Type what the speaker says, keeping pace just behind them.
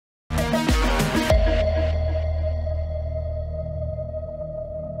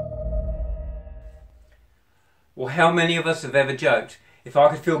Well, how many of us have ever joked, if I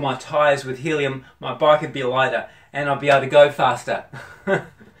could fill my tyres with helium, my bike would be lighter and I'd be able to go faster?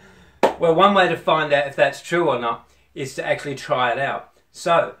 Well, one way to find out if that's true or not is to actually try it out.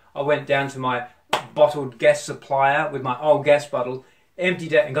 So I went down to my bottled gas supplier with my old gas bottle,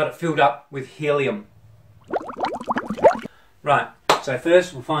 emptied it and got it filled up with helium. Right, so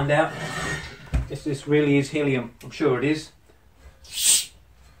first we'll find out if this really is helium. I'm sure it is.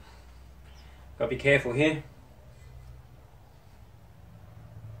 Got to be careful here.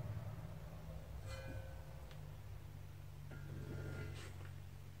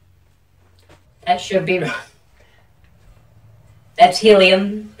 That should be right. That's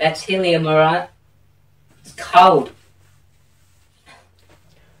helium. That's helium, alright? It's cold.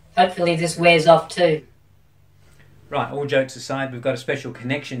 Hopefully this wears off too. Right, all jokes aside, we've got a special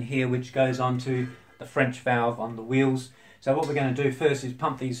connection here which goes onto the French valve on the wheels. So what we're going to do first is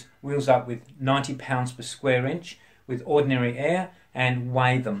pump these wheels up with 90 pounds per square inch with ordinary air and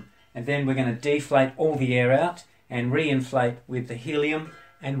weigh them. And then we're going to deflate all the air out and re-inflate with the helium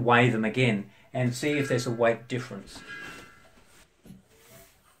and weigh them again and see if there's a weight difference.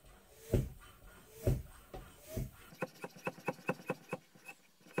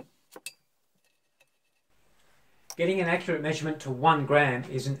 Getting an accurate measurement to 1 gram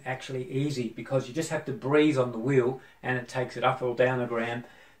isn't actually easy because you just have to breathe on the wheel and it takes it up or down a gram.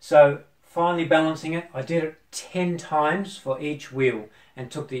 So finally balancing it, I did it 10 times for each wheel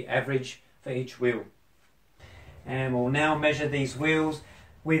and took the average for each wheel. And we'll now measure these wheels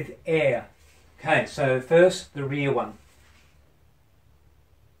with air. Okay, so first the rear one.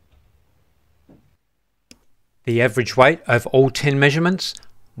 The average weight of all 10 measurements,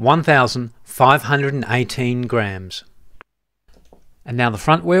 1,518 grams. And now the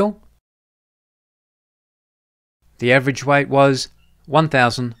front wheel. The average weight was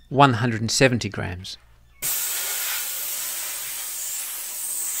 1,170 grams.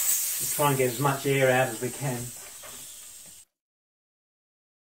 Let's try and get as much air out as we can.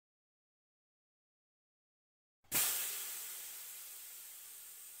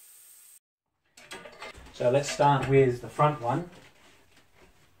 So let's start with the front one.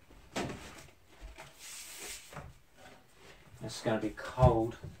 It's going to be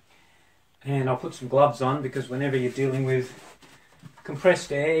cold. And I'll put some gloves on because whenever you're dealing with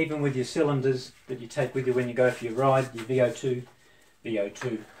compressed air, even with your cylinders that you take with you when you go for your ride, your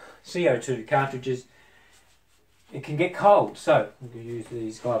CO2 cartridges, it can get cold. So I'm going to use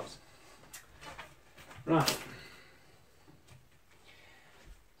these gloves. Right.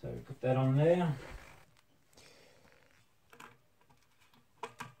 So we put that on there.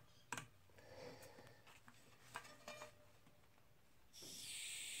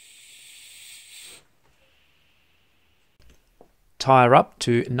 Tyre up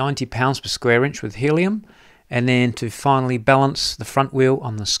to 90 pounds per square inch with helium, and then to finally balance the front wheel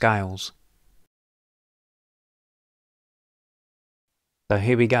on the scales. So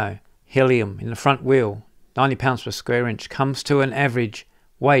here we go. Helium in the front wheel, 90 pounds per square inch, comes to an average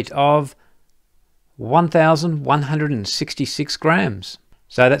weight of 1,166 grams.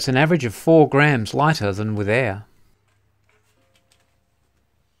 So that's an average of 4 grams lighter than with air.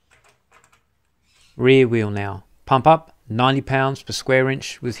 Rear wheel now. Pump up 90 pounds per square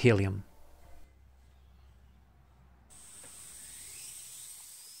inch with helium.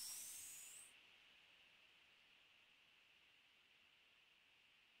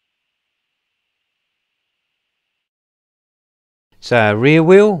 So rear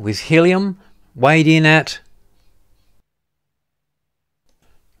wheel with helium weighed in at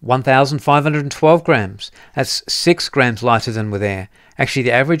 1,512 grams. That's 6 grams lighter than with air. Actually,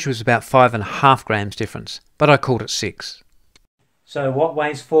 the average was about 5.5 grams difference, but I called it 6. So what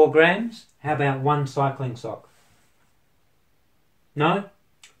weighs 4 grams? How about one cycling sock? No?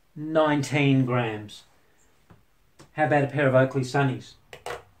 19 grams. How about a pair of Oakley Sunnies?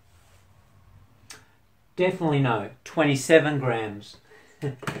 Definitely no. 27 grams.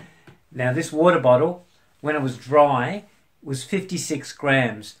 Now this water bottle, when it was dry, was 56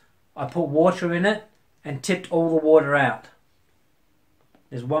 grams. I put water in it and tipped all the water out.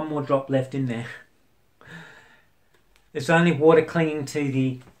 There's one more drop left in there. There's only water clinging to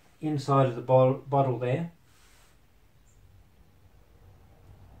the inside of the bottle there.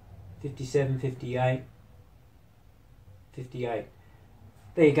 57, 58, 58.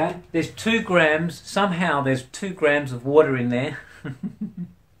 There you go. There's 2 grams. Somehow there's 2 grams of water in there.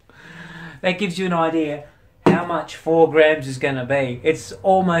 That gives you an idea how much 4 grams is going to be. It's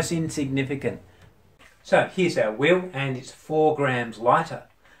almost insignificant. So here's our wheel and it's 4 grams lighter.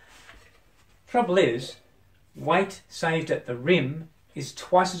 Trouble is, weight saved at the rim is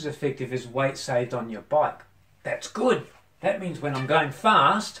twice as effective as weight saved on your bike. That's good. That means when I'm going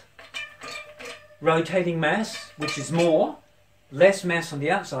fast, rotating mass, which is more, less mass on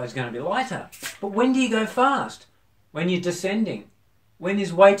the outside is going to be lighter. But when do you go fast? When you're descending. When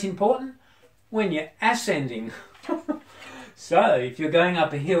is weight important? When you're ascending. So, if you're going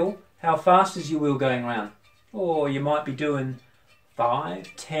up a hill, how fast is your wheel going round? Or you might be doing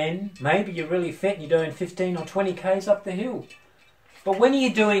 5, 10, maybe you're really fit and you're doing 15 or 20 k's up the hill. But when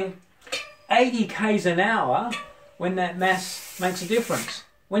you're doing 80 k's an hour, when that mass makes a difference,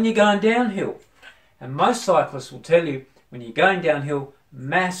 when you're going downhill. And most cyclists will tell you, when you're going downhill,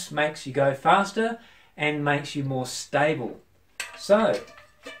 mass makes you go faster and makes you more stable. So,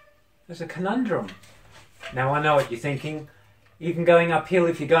 there's a conundrum. Now I know what you're thinking. Even going uphill,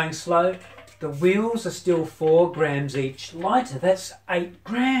 if you're going slow, the wheels are still 4 grams each lighter. That's 8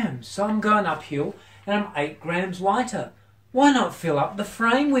 grams. So I'm going uphill and I'm 8 grams lighter. Why not fill up the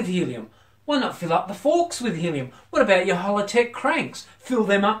frame with helium? Why not fill up the forks with helium? What about your Holotech cranks? Fill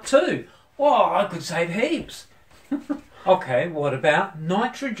them up too. Oh, I could save heaps. Okay, what about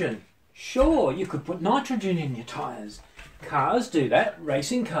nitrogen? Sure, you could put nitrogen in your tyres. Cars do that.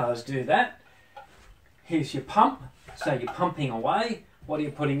 Racing cars do that. Here's your pump. So you're pumping away. What are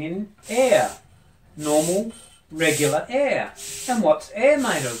you putting in? Air. Normal, regular air. And what's air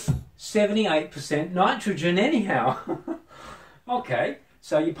made of? 78% nitrogen anyhow. Okay,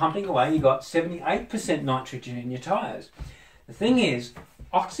 so you're pumping away, you've got 78% nitrogen in your tyres. The thing is,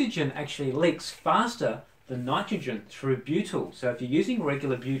 oxygen actually leaks faster than nitrogen through butyl. So if you're using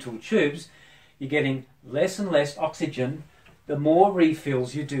regular butyl tubes, you're getting less and less oxygen the more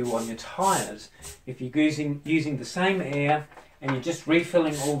refills you do on your tyres. If you're using the same air and you're just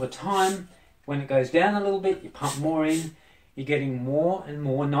refilling all the time, when it goes down a little bit, you pump more in, you're getting more and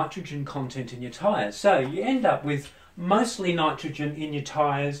more nitrogen content in your tyres. So you end up with mostly nitrogen in your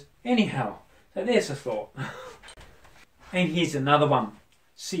tyres anyhow. So there's a thought. And here's another one.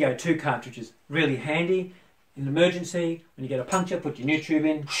 CO2 cartridges. Really handy. In an emergency, when you get a puncture, put your new tube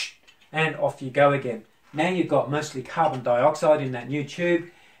in and off you go again. Now you've got mostly carbon dioxide in that new tube,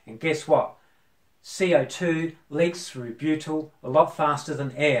 and guess what? CO2 leaks through butyl a lot faster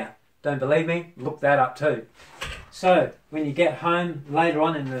than air. Don't believe me? Look that up too. So when you get home later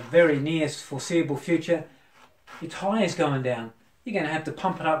on in the very nearest foreseeable future, your tyre's going down. You're going to have to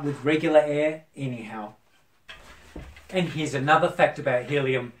pump it up with regular air anyhow. And here's another fact about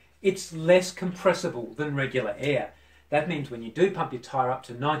helium. It's less compressible than regular air. That means when you do pump your tyre up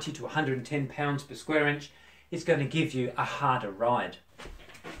to 90 to 110 pounds per square inch, it's going to give you a harder ride.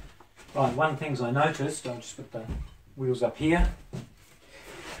 Right, one of the things I noticed, I'll just put the wheels up here,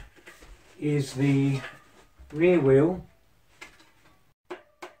 is the rear wheel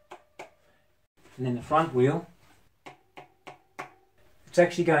and then the front wheel. It's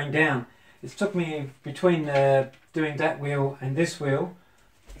actually going down. It took me between doing that wheel and this wheel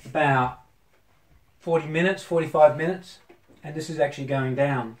about 40 minutes, 45 minutes, and this is actually going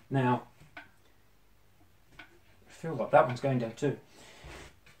down now. I feel like that one's going down too.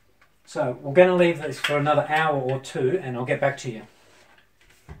 So we're going to leave this for another hour or two and I'll get back to you.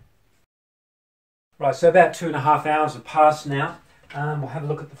 Right, so about 2.5 hours have passed now. We'll have a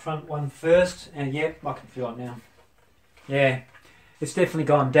look at the front one first, and yeah, I can feel it now. Yeah, it's definitely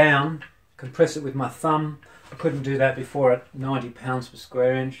gone down. Compress it with my thumb. I couldn't do that before at 90 pounds per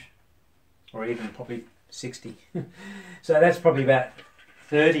square inch, or even probably 60. So that's probably about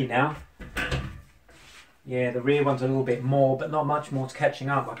 30 now. Yeah, the rear one's a little bit more, but not much more. It's catching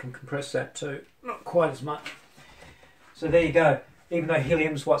up. I can compress that too. Not quite as much. So there you go. Even though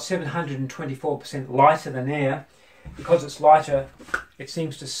helium's, what, 724% lighter than air, because it's lighter, it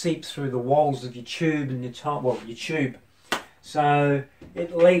seems to seep through the walls of your tube and your tube. So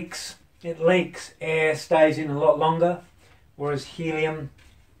it leaks. Air stays in a lot longer, whereas helium,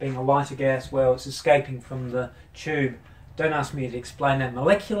 being a lighter gas, well, it's escaping from the tube. Don't ask me to explain that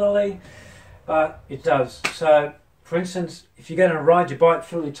molecularly, but it does. So, for instance, if you're going to ride your bike,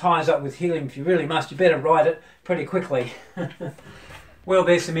 fill your tyres up with helium. If you really must, you better ride it pretty quickly. Well,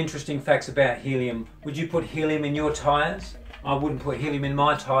 there's some interesting facts about helium. Would you put helium in your tyres? I wouldn't put helium in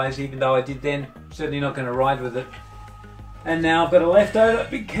my tyres, even though I did then. I'm certainly not going to ride with it. And now I've got a leftover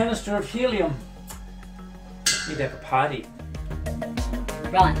big canister of helium. Need to have a party.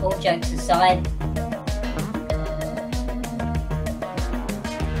 Right, all jokes aside.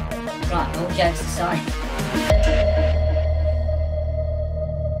 Right, all jokes aside.